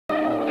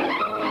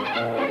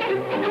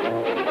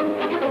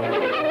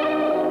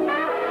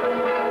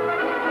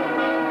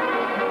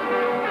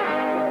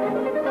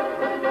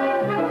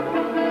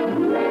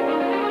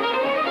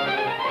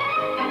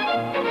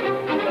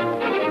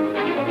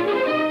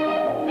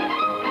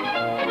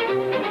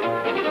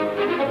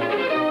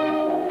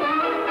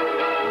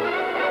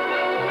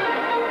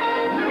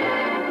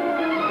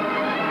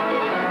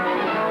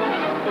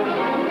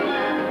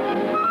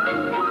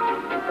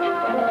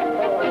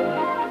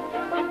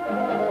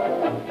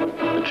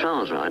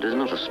Charles Ryder is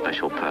not a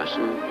special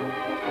person.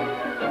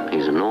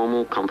 He's a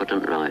normal,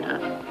 competent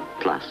rider.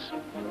 Plus.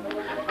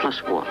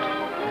 Plus what?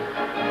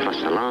 Plus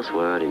the last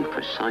word in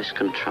precise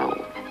control.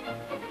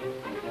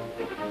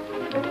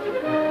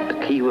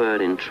 The key word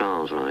in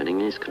trials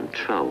riding is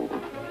control.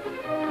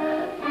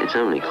 It's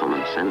only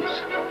common sense.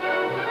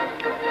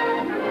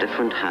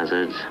 Different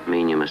hazards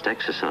mean you must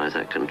exercise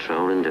that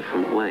control in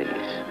different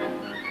ways.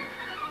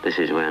 This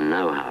is where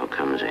know-how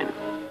comes in.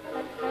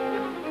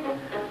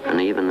 And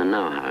even the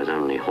know-how is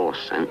only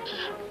horse sense.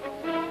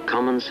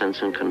 Common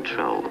sense and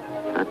control,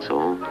 that's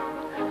all.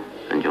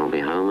 And you'll be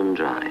home and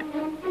dry.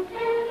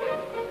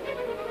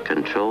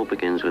 Control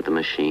begins with the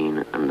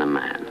machine and the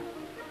man.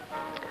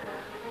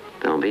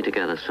 They'll be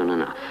together soon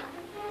enough.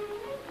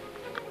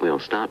 We'll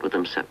start with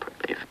them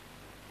separately.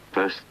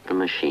 First, the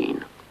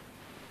machine.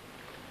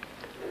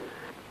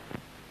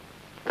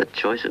 The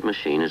choice of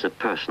machine is a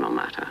personal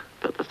matter,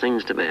 but the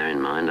things to bear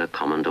in mind are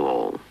common to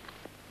all.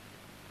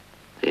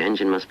 The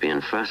engine must be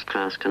in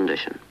first-class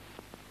condition.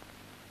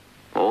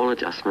 All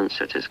adjustments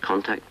such as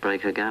contact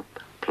breaker gap,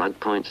 plug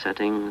point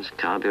settings,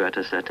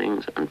 carburetor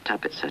settings, and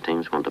tappet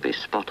settings want to be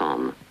spot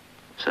on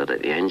so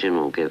that the engine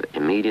will give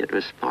immediate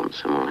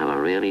response and will have a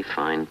really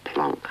fine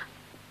plonk.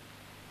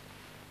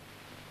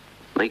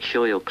 Make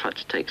sure your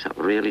clutch takes up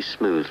really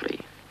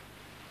smoothly.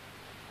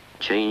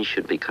 Chains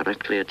should be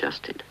correctly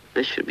adjusted.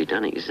 This should be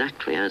done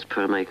exactly as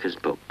per maker's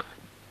book,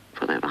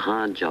 for they have a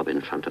hard job in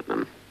front of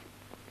them.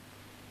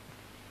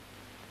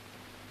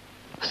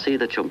 See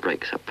that your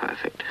brakes are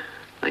perfect.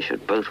 They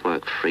should both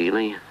work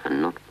freely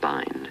and not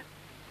bind.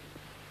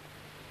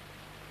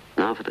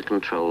 Now for the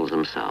controls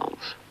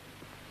themselves.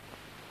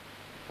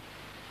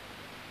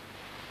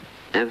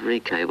 Every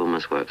cable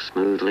must work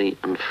smoothly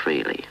and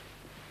freely.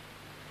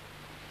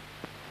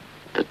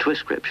 The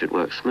twist grip should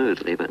work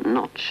smoothly but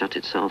not shut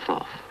itself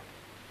off.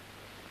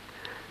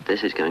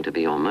 This is going to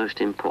be your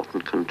most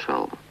important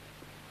control.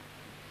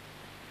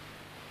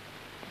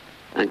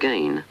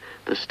 Again,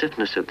 the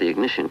stiffness of the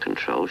ignition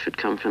control should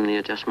come from the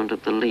adjustment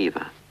of the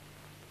lever.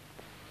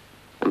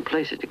 And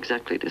place it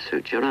exactly to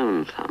suit your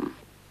own thumb.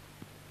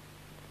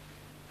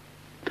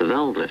 The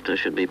valve lifter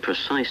should be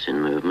precise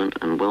in movement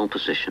and well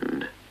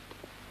positioned.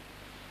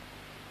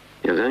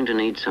 You're going to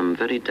need some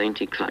very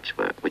dainty clutch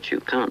work, which you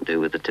can't do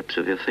with the tips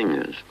of your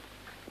fingers.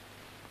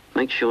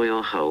 Make sure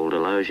your hold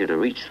allows you to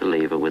reach the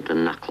lever with the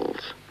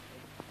knuckles.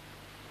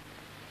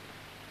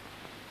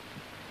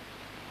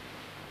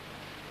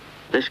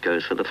 This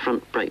goes for the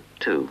front brake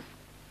too.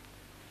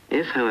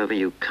 If, however,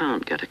 you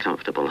can't get a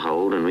comfortable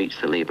hold and reach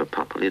the lever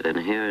properly,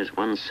 then here is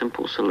one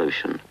simple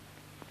solution.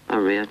 A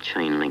rear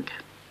chain link.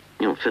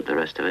 You'll fit the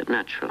rest of it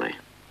naturally.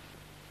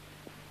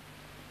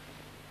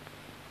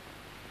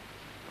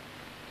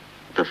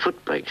 The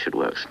foot brake should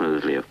work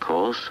smoothly, of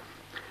course,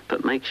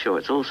 but make sure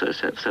it's also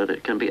set so that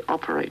it can be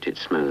operated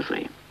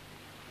smoothly.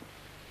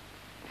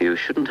 You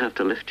shouldn't have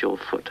to lift your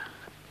foot.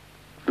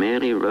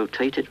 Merely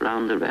rotate it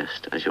round the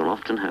rest, as you'll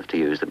often have to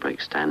use the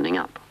brake standing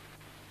up.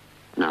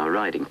 Now,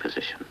 riding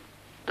position.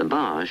 The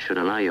bars should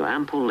allow you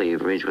ample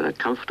leverage with a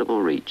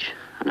comfortable reach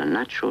and a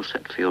natural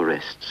set for your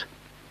wrists.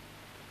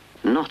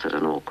 Not at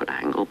an awkward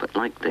angle, but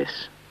like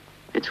this.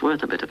 It's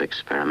worth a bit of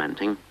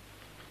experimenting.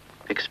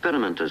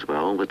 Experiment as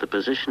well with the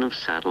position of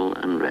saddle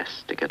and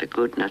rest to get a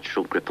good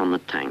natural grip on the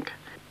tank,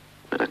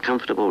 with a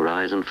comfortable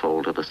rise and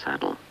fall to the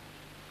saddle.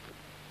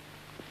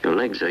 Your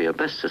legs are your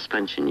best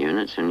suspension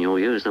units and you'll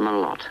use them a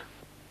lot.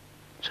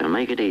 So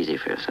make it easy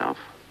for yourself.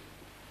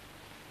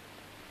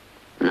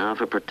 Now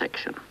for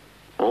protection.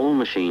 All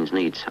machines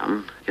need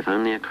some, if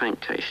only a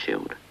crankcase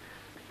shield.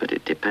 But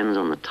it depends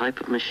on the type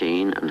of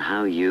machine and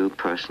how you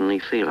personally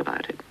feel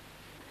about it.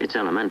 It's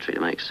elementary to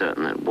make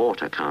certain that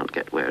water can't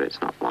get where it's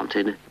not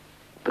wanted.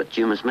 But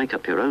you must make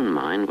up your own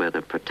mind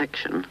whether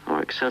protection or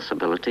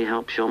accessibility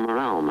helps your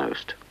morale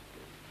most.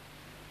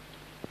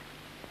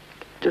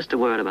 Just a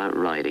word about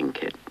riding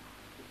kit.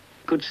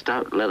 Good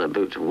stout leather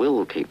boots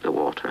will keep the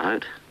water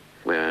out,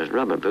 whereas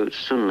rubber boots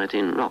soon let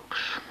in rocks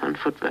and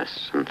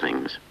footrests and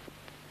things.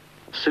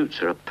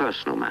 Suits are a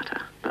personal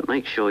matter, but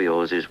make sure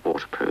yours is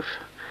waterproof.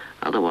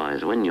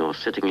 Otherwise, when you're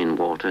sitting in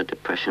water,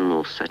 depression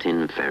will set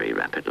in very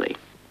rapidly.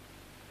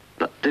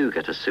 But do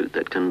get a suit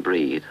that can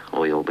breathe,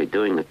 or you'll be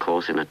doing the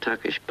course in a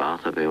Turkish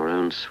bath of your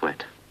own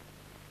sweat.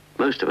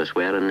 Most of us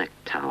wear a neck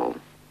towel.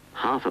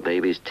 Half a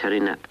baby's terry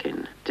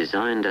napkin,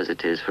 designed as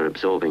it is for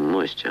absorbing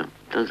moisture,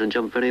 does the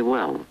job very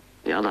well.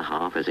 The other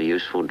half is a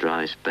useful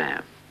dry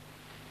spare.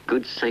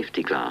 Good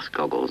safety glass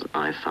goggles,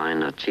 I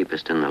find, are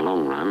cheapest in the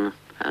long run,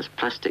 as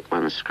plastic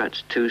ones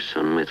scratch too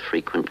soon with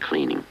frequent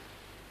cleaning.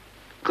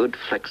 Good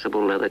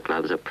flexible leather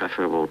gloves are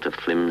preferable to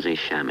flimsy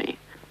chamois.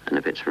 And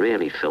if it's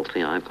really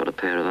filthy, I've got a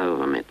pair of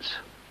overmitts.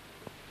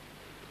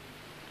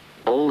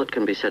 All that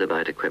can be said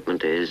about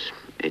equipment is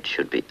it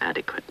should be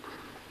adequate.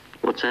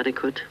 What's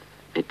adequate?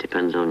 It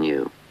depends on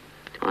you.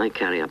 I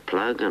carry a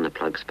plug and a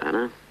plug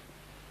spanner,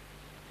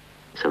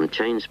 some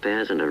chain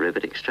spares and a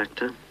rivet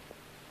extractor,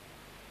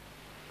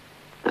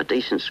 a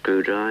decent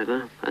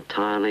screwdriver, a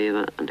tire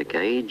lever and a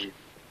gauge,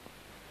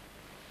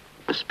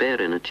 a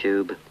spare inner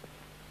tube,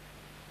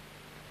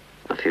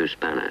 few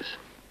spanners.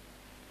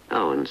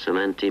 Oh, and some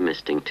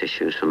anti-misting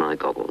tissues for my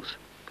goggles.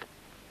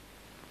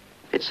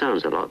 It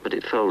sounds a lot, but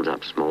it folds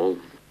up small.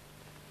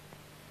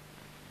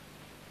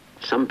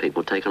 Some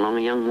people take along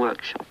a young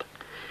workshop.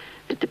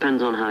 It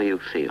depends on how you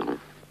feel.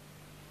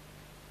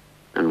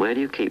 And where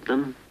do you keep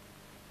them?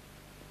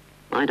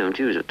 I don't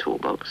use a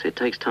toolbox. It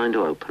takes time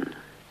to open.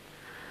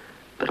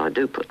 But I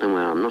do put them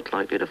where I'm not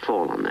likely to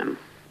fall on them.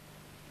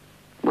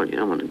 Well, you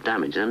don't want to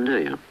damage them, do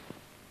you?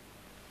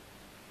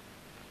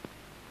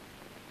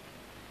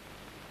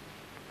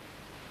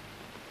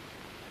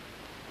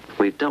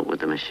 We've dealt with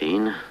the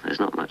machine. There's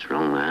not much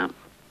wrong there.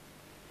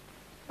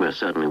 We're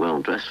certainly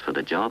well dressed for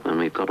the job, and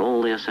we've got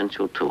all the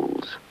essential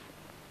tools.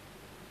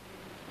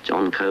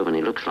 John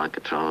Coveney looks like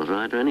a trials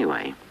rider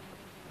anyway,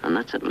 and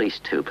that's at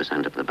least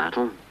 2% of the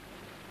battle.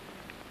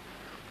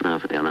 Now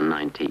for the other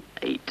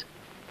 98.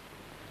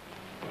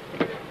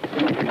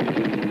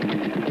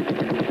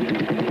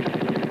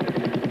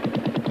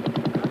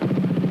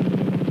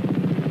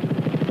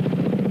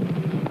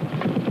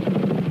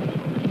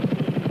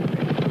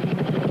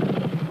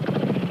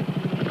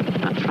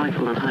 A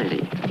trifle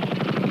untidy.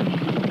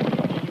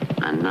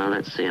 And now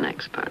let's see an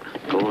expert,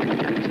 Gordon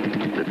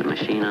Jackson, with the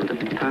machine under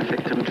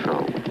perfect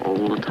control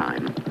all the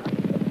time.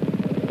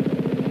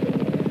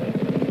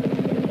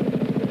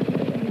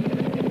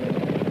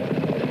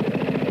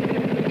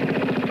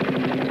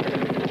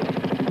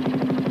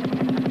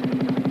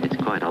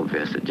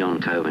 Obvious that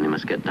John Coveney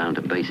must get down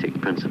to basic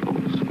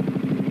principles.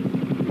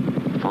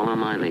 Follow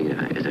my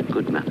leader is a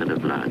good method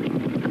of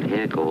learning, and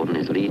here Gordon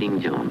is leading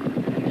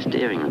John,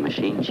 steering the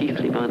machine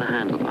chiefly by the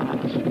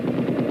handlebars.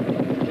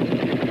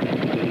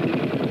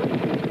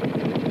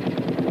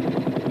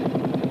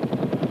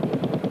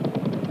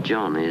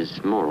 John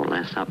is more or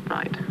less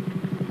upright,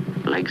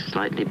 legs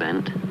slightly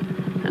bent,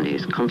 and he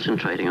is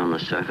concentrating on the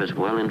surface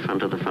well in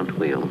front of the front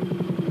wheel.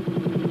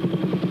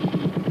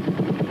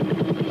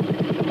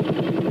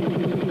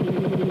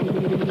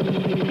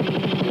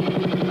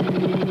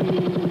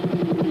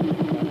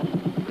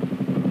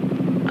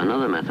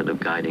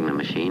 Guiding the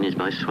machine is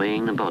by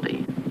swaying the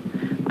body,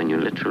 when you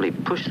literally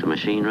push the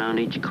machine round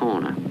each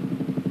corner.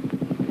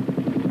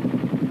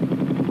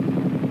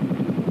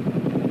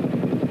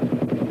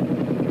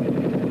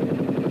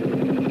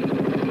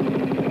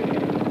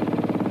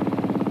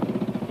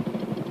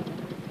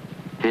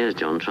 Here's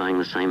John trying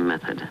the same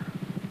method,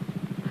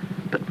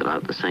 but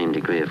without the same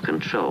degree of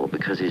control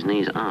because his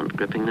knees aren't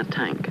gripping the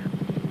tank.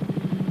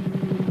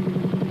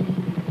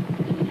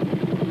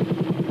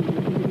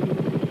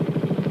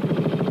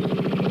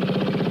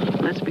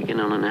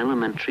 On an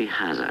elementary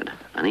hazard,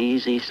 an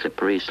easy,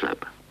 slippery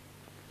slope.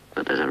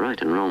 But there's a right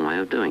and wrong way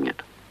of doing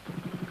it.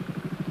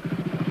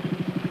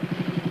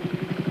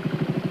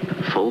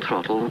 Full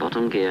throttle,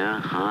 bottom gear,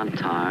 hard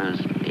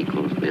tires,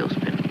 equals wheel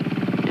spin.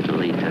 It'll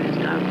lead to his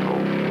downfall.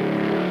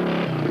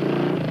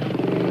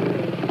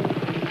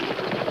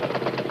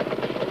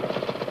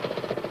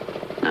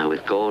 Now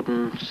with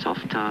Gordon,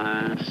 soft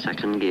tires,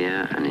 second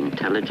gear, and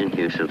intelligent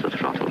use of the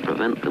throttle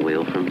prevent the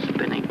wheel from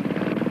spinning.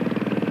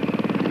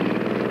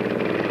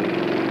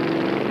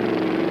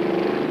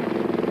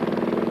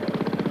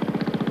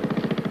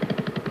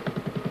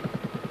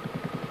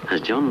 Has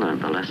John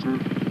learned the lesson?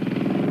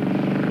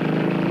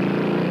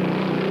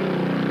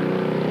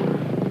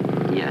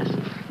 Yes.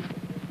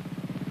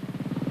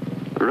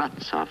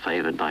 Ruts are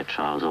favoured by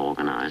trials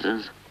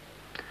organisers.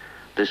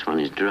 This one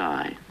is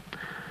dry.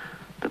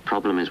 The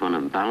problem is one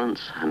of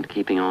balance and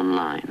keeping on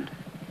line.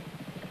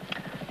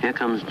 Here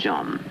comes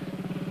John.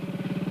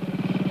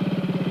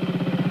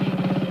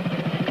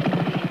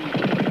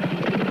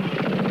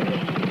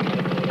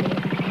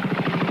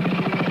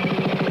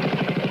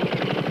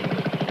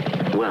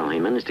 Well, he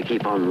managed to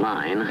keep on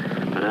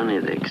line, but only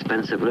at the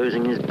expense of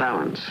losing his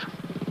balance.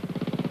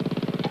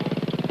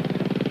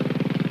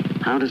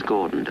 How does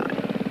Gordon do it?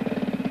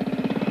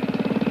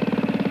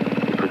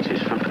 He puts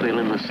his front wheel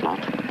in the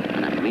slot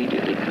and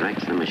immediately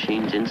corrects the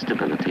machine's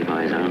instability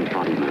by his own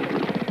body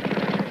movement.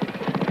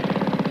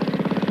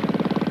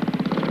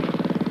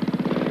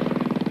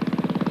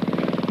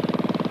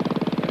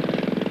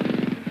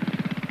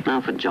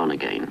 Now for John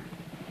again.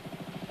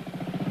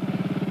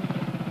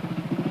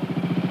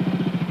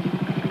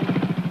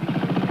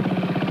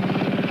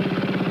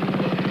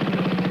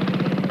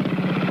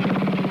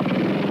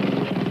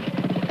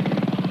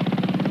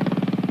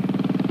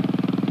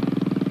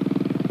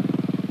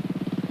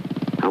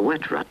 A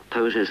wet rut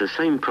poses the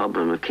same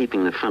problem of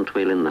keeping the front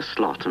wheel in the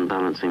slot and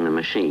balancing the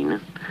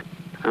machine,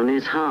 only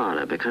it's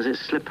harder because it's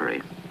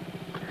slippery.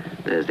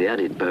 There's the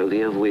added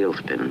bogey of wheel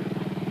spin.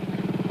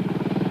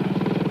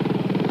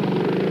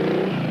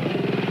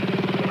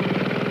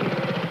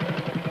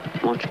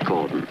 Watch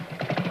Gordon.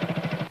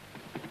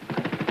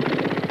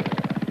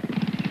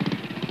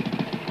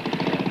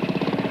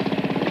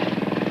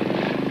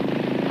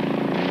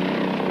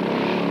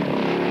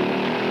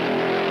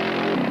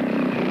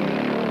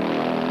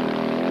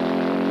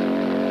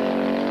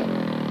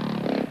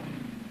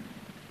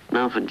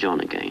 Now for John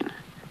again.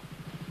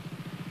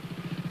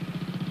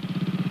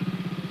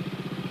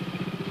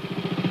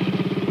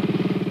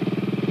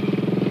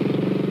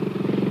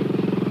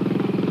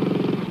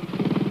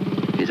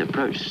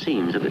 approach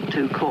seems a bit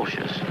too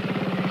cautious.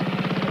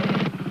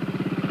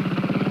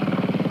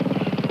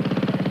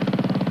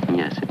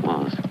 Yes, it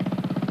was.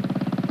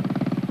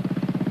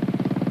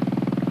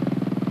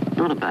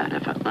 Not a bad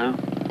effort, though.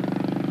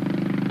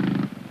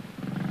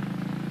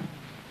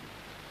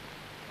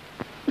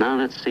 Now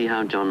let's see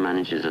how John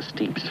manages a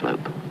steep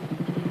slope.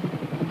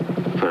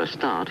 For a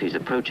start, he's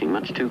approaching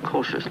much too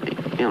cautiously.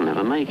 He'll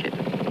never make it.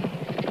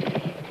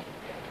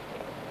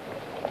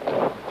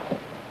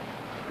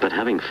 But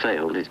having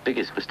failed, his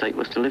biggest mistake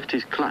was to lift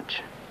his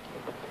clutch.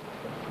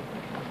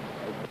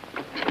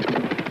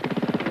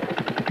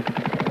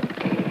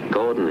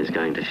 Gordon is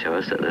going to show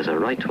us that there's a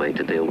right way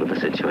to deal with the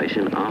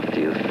situation after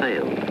you've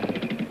failed.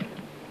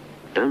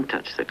 Don't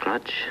touch the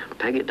clutch,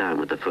 peg it down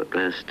with the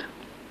footrest,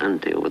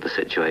 and deal with the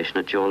situation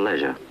at your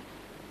leisure.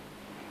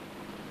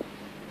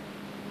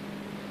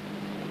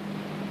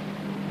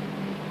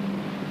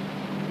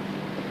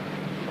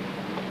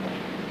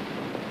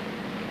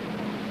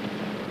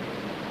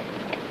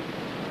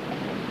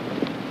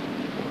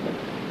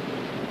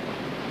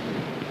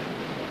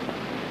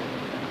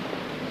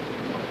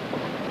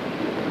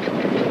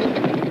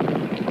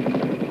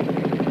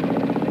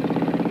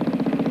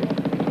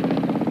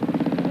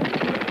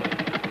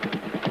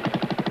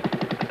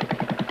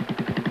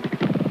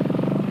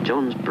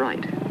 John's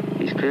bright.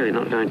 He's clearly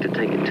not going to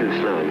take it too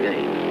slow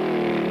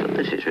again. But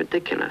this is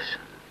ridiculous.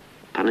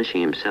 Punishing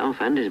himself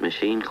and his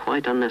machine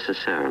quite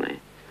unnecessarily,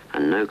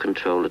 and no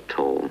control at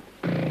all.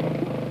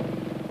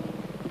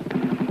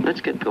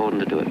 Let's get Gordon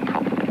to do it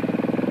properly.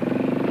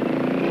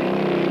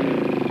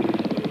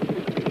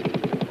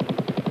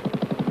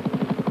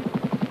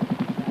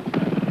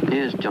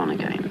 Here's John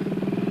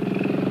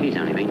again. He's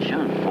only been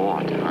shown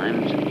 4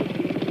 times.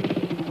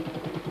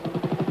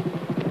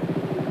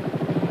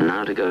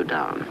 Now to go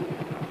down.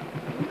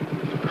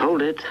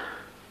 Hold it.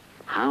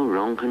 How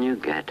wrong can you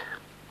get?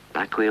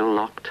 Back wheel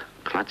locked,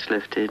 clutch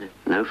lifted,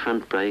 no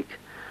front brake,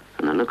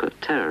 and the look of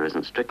terror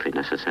isn't strictly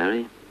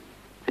necessary.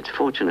 It's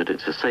fortunate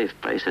it's a safe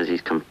place, as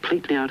he's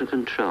completely out of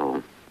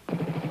control.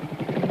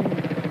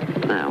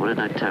 There, what did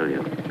I tell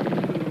you?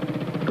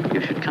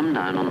 You should come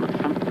down on the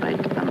front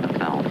brake and the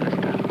valve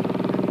lifter.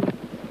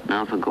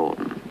 Now for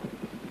Gordon.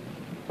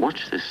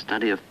 Watch this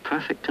study of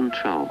perfect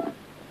control.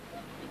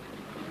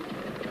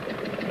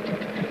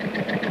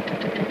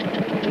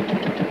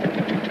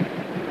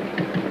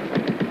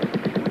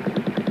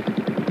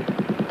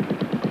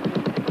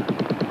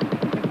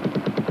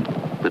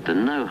 With the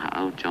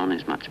know-how, John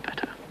is much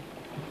better.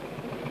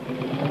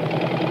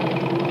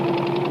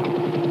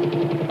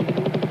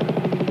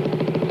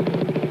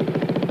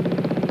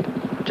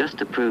 Just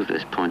to prove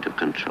this point of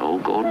control,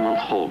 Gordon will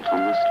halt on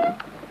the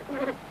slope.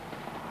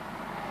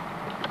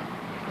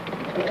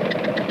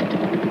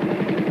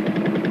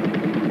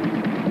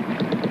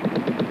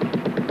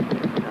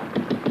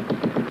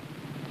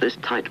 This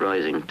tight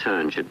rising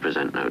turn should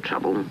present no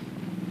trouble.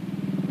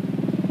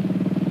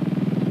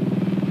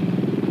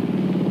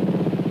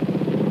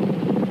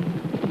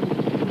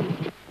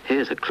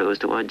 Here's a clue as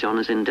to why John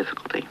is in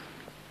difficulty.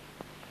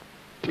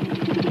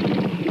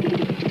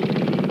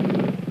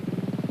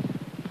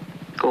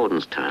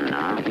 Gordon's turn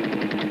now.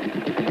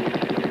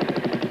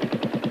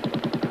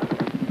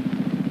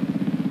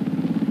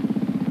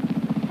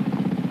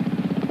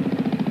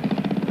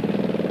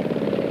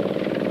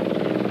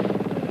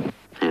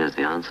 Here's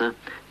the answer.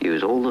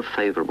 Use all the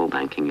favorable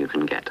banking you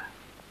can get.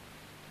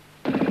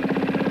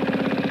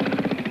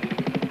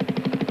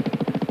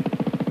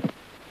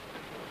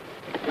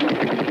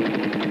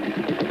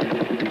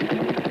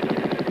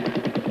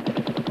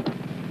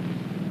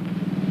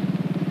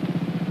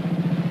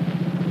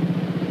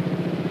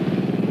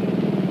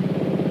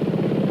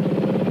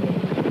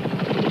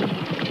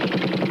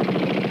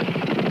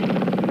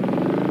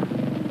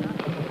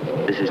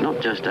 This is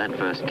not just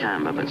adverse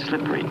camber, but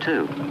slippery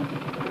too.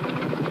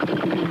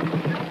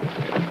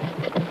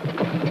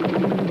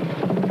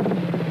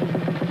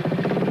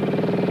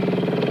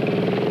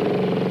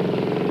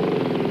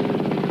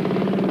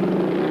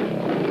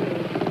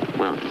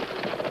 Well,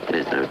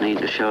 there's no need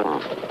to show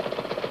off.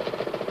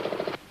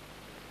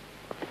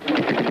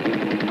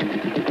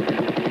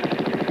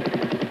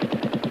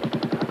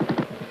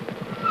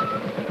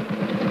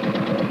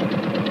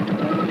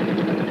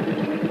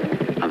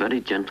 A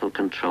very gentle,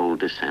 controlled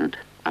descent,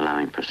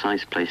 allowing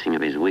precise placing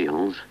of his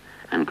wheels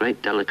and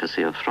great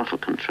delicacy of throttle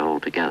control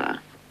together,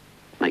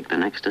 make the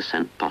next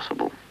ascent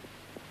possible.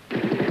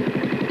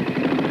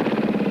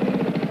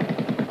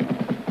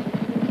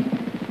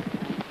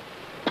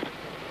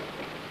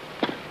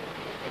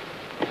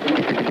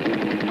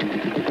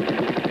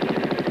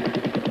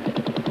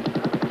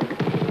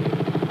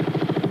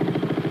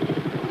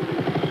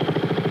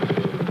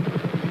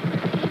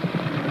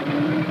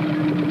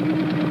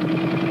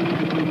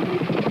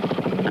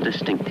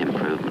 Distinct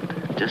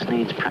improvement. Just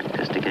needs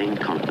practice to gain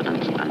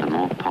confidence and a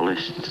more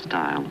polished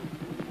style.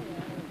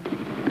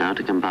 Now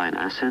to combine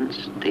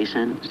ascents,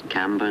 descents,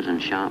 cambers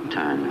and sharp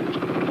turns.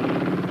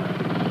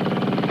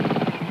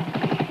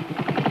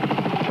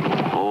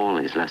 All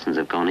his lessons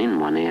have gone in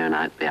one ear and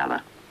out the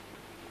other.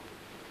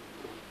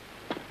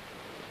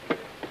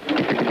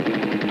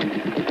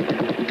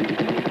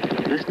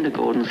 Listen to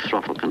Gordon's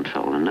throttle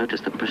control and notice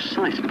the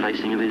precise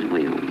placing of his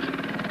wheels.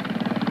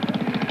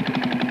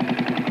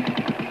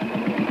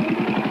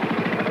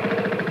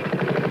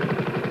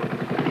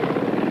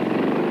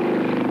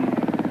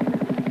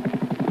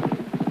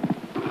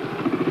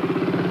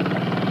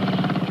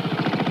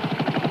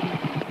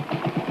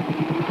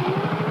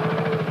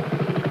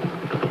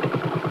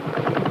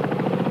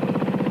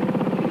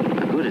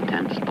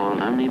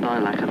 Spoiled only by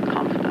lack of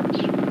confidence.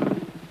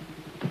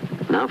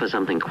 Now for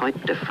something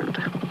quite different.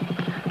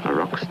 A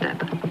rock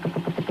step.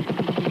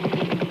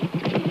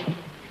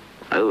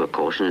 Over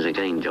caution is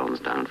again John's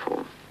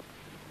downfall.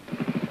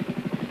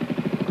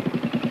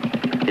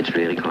 It's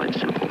really quite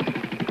simple.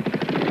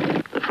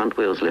 The front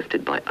wheel's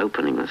lifted by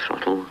opening the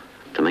throttle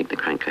to make the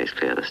crankcase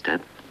clear the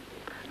step.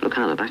 Look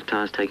how the back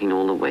tire's taking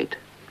all the weight.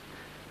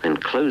 Then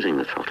closing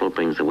the throttle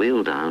brings the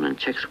wheel down and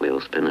checks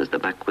wheel spin as the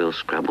back wheel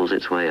scrabbles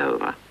its way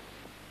over.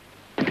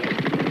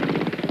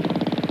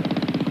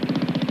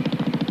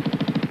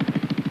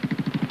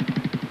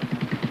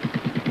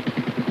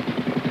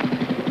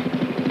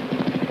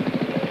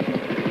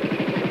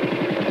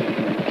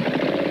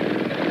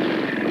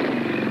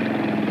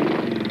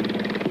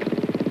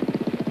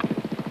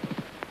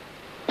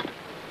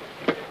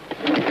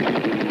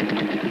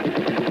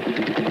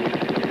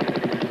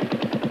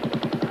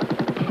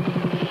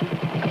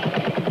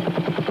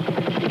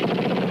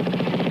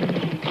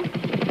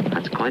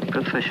 Quite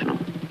professional.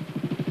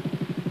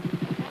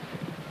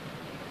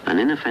 An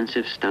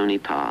inoffensive stony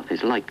path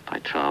is liked by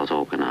trials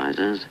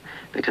organisers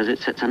because it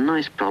sets a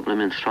nice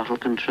problem in throttle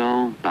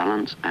control,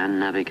 balance and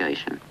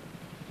navigation.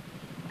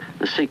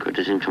 The secret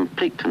is in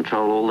complete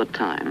control all the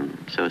time,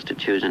 so as to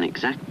choose an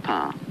exact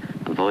path,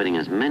 avoiding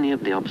as many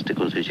of the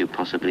obstacles as you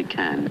possibly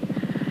can.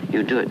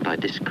 You do it by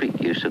discreet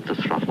use of the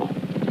throttle.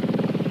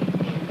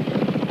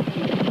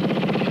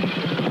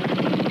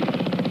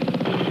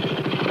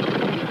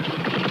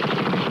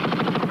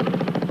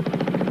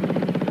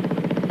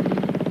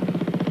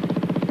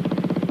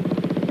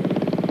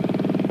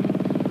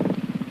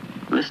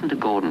 Listen to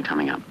Gordon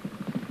coming up.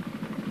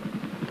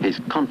 His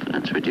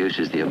confidence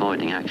reduces the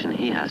avoiding action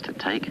he has to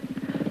take,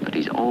 but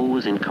he's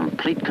always in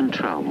complete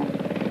control.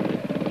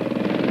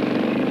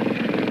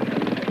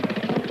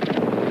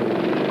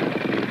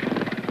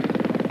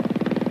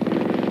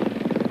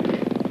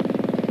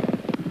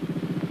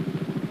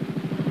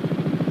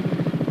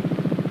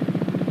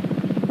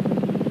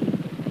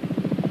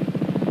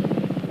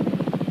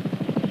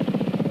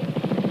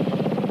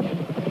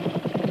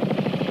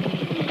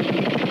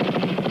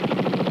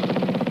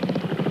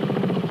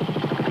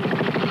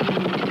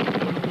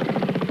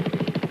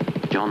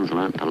 John's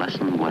learnt the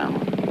lesson well.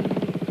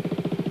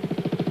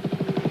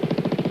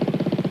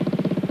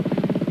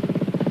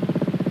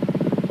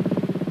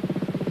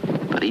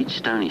 But each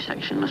stony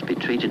section must be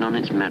treated on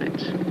its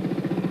merits.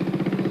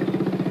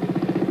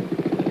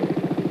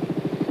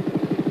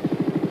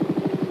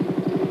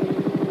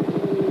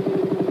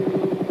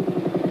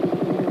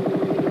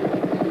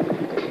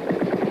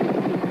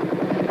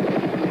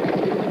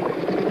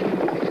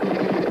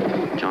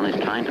 John is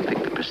trying to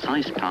pick the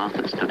precise path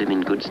that stood him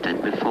in good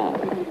stead before.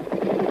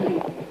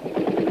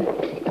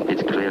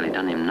 It's clearly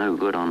done him no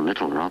good on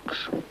little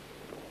rocks.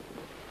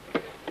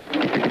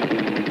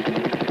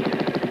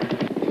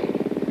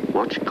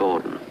 Watch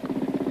Gordon.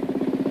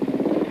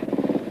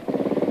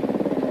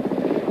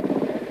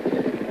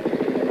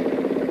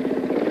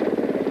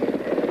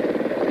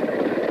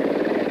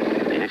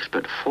 The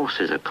expert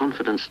forces a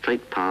confident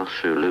straight path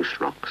through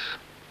loose rocks.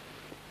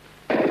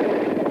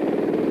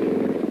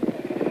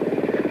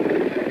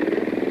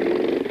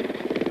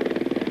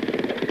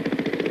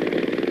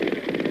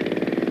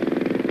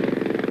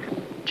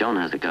 John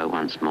has a go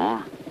once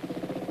more.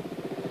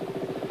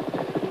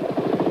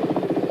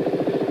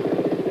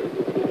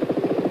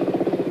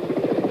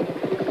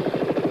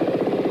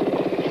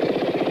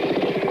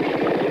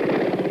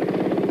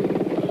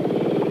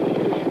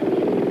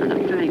 And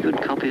a very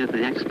good copy of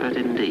the expert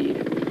indeed.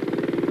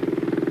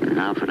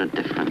 Now for a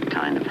different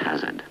kind of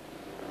hazard.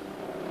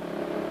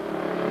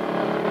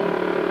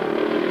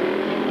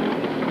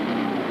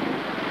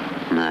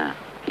 There,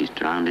 he's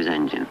drowned his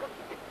engine.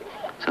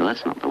 So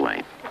that's not the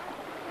way.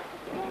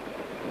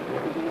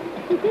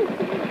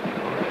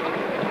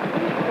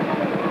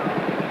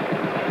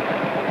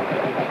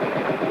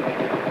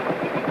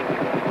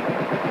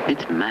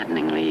 It's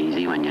maddeningly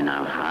easy when you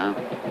know how.